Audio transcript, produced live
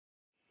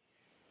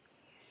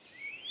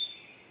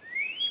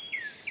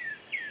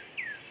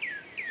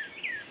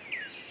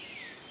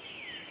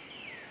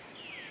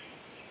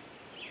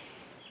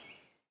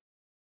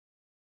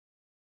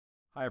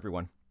Hi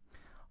everyone.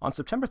 On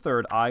September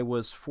 3rd, I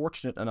was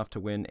fortunate enough to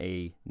win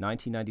a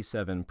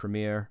 1997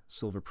 Premier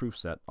Silver Proof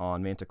set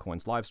on Mantic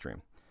Coins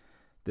livestream.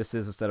 This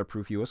is a set of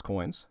proof US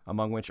coins,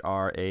 among which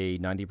are a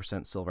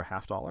 90% silver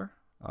half dollar,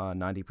 a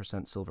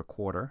 90% silver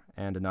quarter,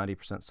 and a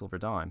 90% silver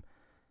dime.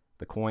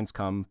 The coins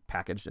come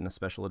packaged in a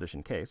special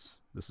edition case.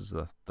 This is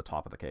the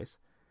top of the case.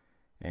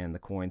 And the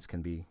coins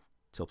can be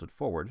tilted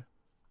forward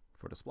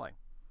for display.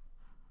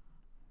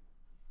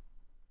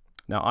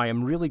 Now, I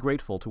am really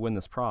grateful to win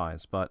this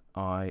prize, but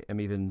I am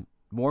even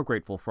more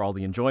grateful for all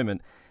the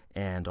enjoyment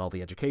and all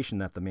the education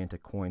that the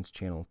Mantic Coins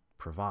channel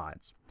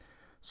provides.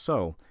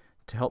 So,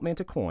 to help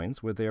Mantic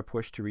Coins with their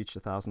push to reach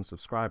 1,000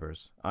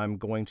 subscribers, I'm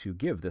going to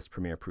give this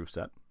Premier Proof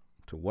set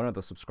to one of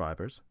the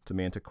subscribers to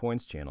Mantic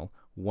Coins channel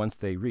once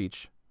they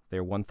reach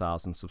their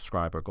 1,000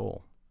 subscriber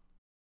goal.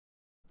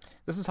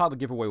 This is how the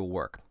giveaway will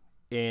work.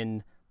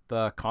 In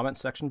the comment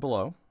section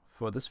below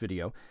for this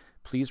video,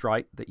 please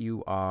write that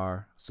you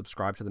are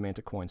subscribed to the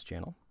Mantic Coins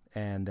channel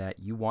and that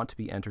you want to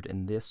be entered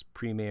in this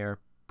Premier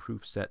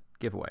Proof Set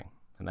giveaway.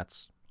 And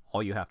that's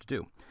all you have to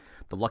do.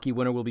 The lucky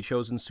winner will be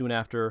chosen soon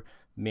after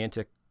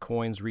Mantic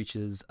Coins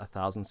reaches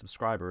 1,000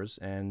 subscribers,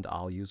 and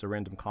I'll use a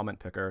random comment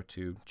picker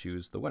to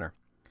choose the winner.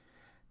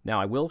 Now,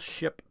 I will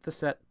ship the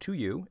set to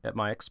you at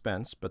my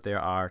expense, but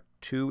there are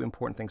two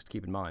important things to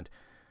keep in mind.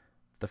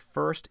 The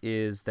first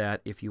is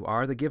that if you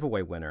are the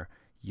giveaway winner,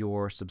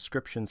 your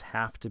subscriptions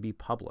have to be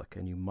public,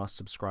 and you must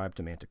subscribe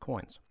to Mantic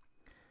Coins.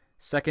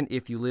 Second,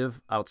 if you live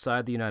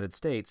outside the United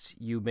States,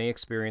 you may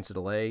experience a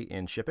delay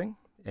in shipping,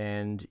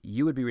 and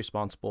you would be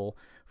responsible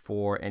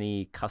for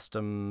any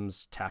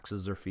customs,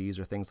 taxes, or fees,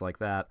 or things like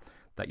that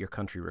that your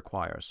country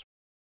requires.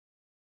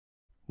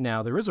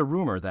 Now, there is a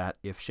rumor that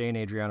if Shay and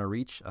Adriana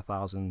reach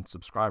 1,000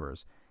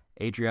 subscribers,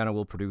 Adriana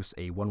will produce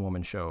a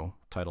one-woman show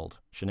titled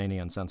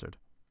Shenania Uncensored.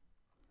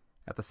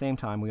 At the same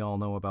time, we all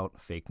know about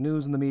fake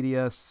news in the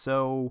media,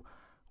 so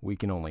we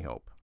can only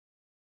hope.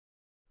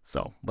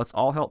 So, let's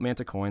all help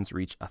Mantic Coins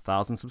reach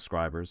 1,000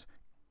 subscribers.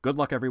 Good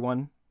luck,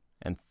 everyone,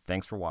 and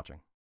thanks for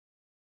watching.